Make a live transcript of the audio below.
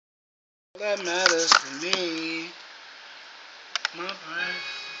that matters to me. My brain.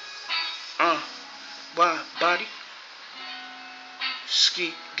 Why body?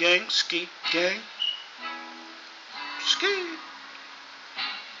 Ski gang, ski gang. Ski.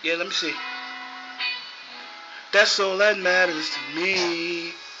 Yeah, let me see. That's all that matters to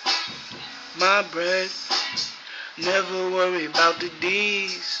me. My bread. Never worry about the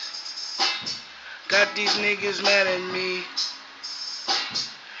D's. Got these niggas mad at me.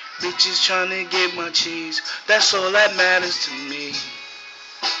 Bitches tryna get my cheese. That's all that matters to me.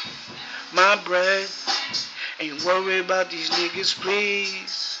 My bread. Ain't worried about these niggas,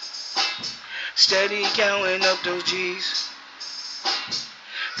 please. Steady counting up those G's.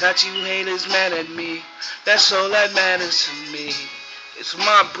 Got you haters mad at me. That's all that matters to me. It's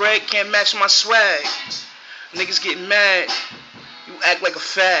my bread, can't match my swag. Niggas get mad. You act like a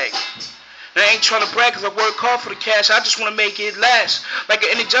fag. And I ain't trying to brag cause I work hard for the cash. I just want to make it last. Like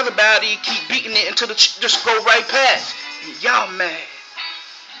any other body, keep beating it until the just go right past. And y'all mad.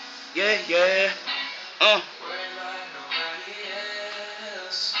 Yeah.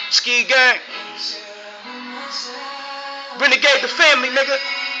 Ski gang. Renegade the family, nigga.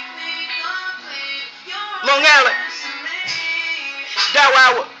 Long Island. Dow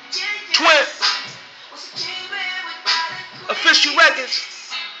Hour. Twin. Official records.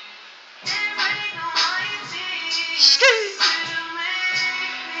 Ski.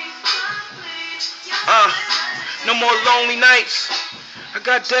 No more lonely nights. I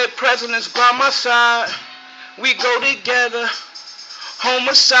got dead presidents by my side. We go together.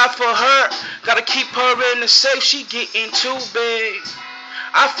 Homicide for her. Gotta keep her in the safe. She getting too big.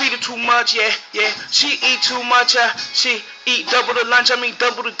 I feed her too much, yeah. She eat too much, she eat double the lunch,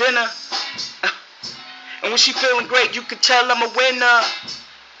 double the dinner. And when she feeling great, you can tell I'm a winner.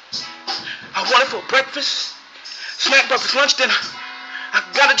 I want it for breakfast, snack, breakfast, lunch, dinner. I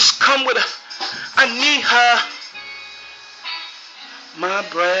gotta just come with her. I need her. My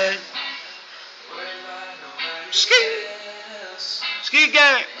bread. Ski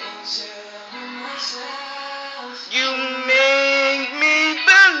gang. You make me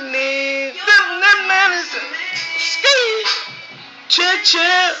believe that matters. Ski. Chill.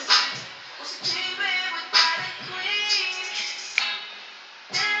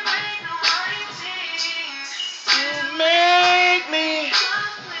 You make me.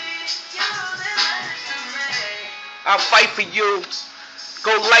 I'll fight for you.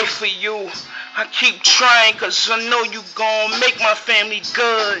 Go life for you. I keep trying cause I know you gon' make my family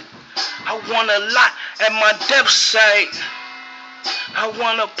good. I want a lot at my depth site. I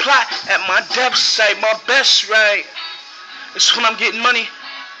want a plot at my depth site. My best right. It's when I'm getting money.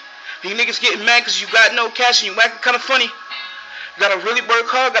 You niggas getting mad cause you got no cash and you acting kinda funny. You gotta really work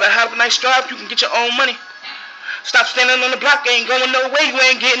hard, gotta have a nice job, you can get your own money. Stop standing on the block, ain't going no way, you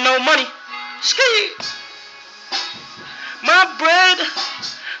ain't getting no money. Ski. My bread,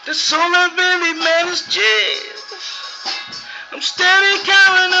 that's all that really matters, I'm steady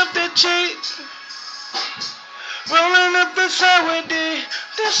counting up the cheese. Rolling up the sour day,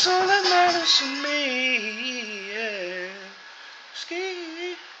 that's all that matters to me, yeah.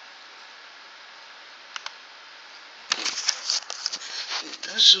 Ski.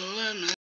 That's all that matters.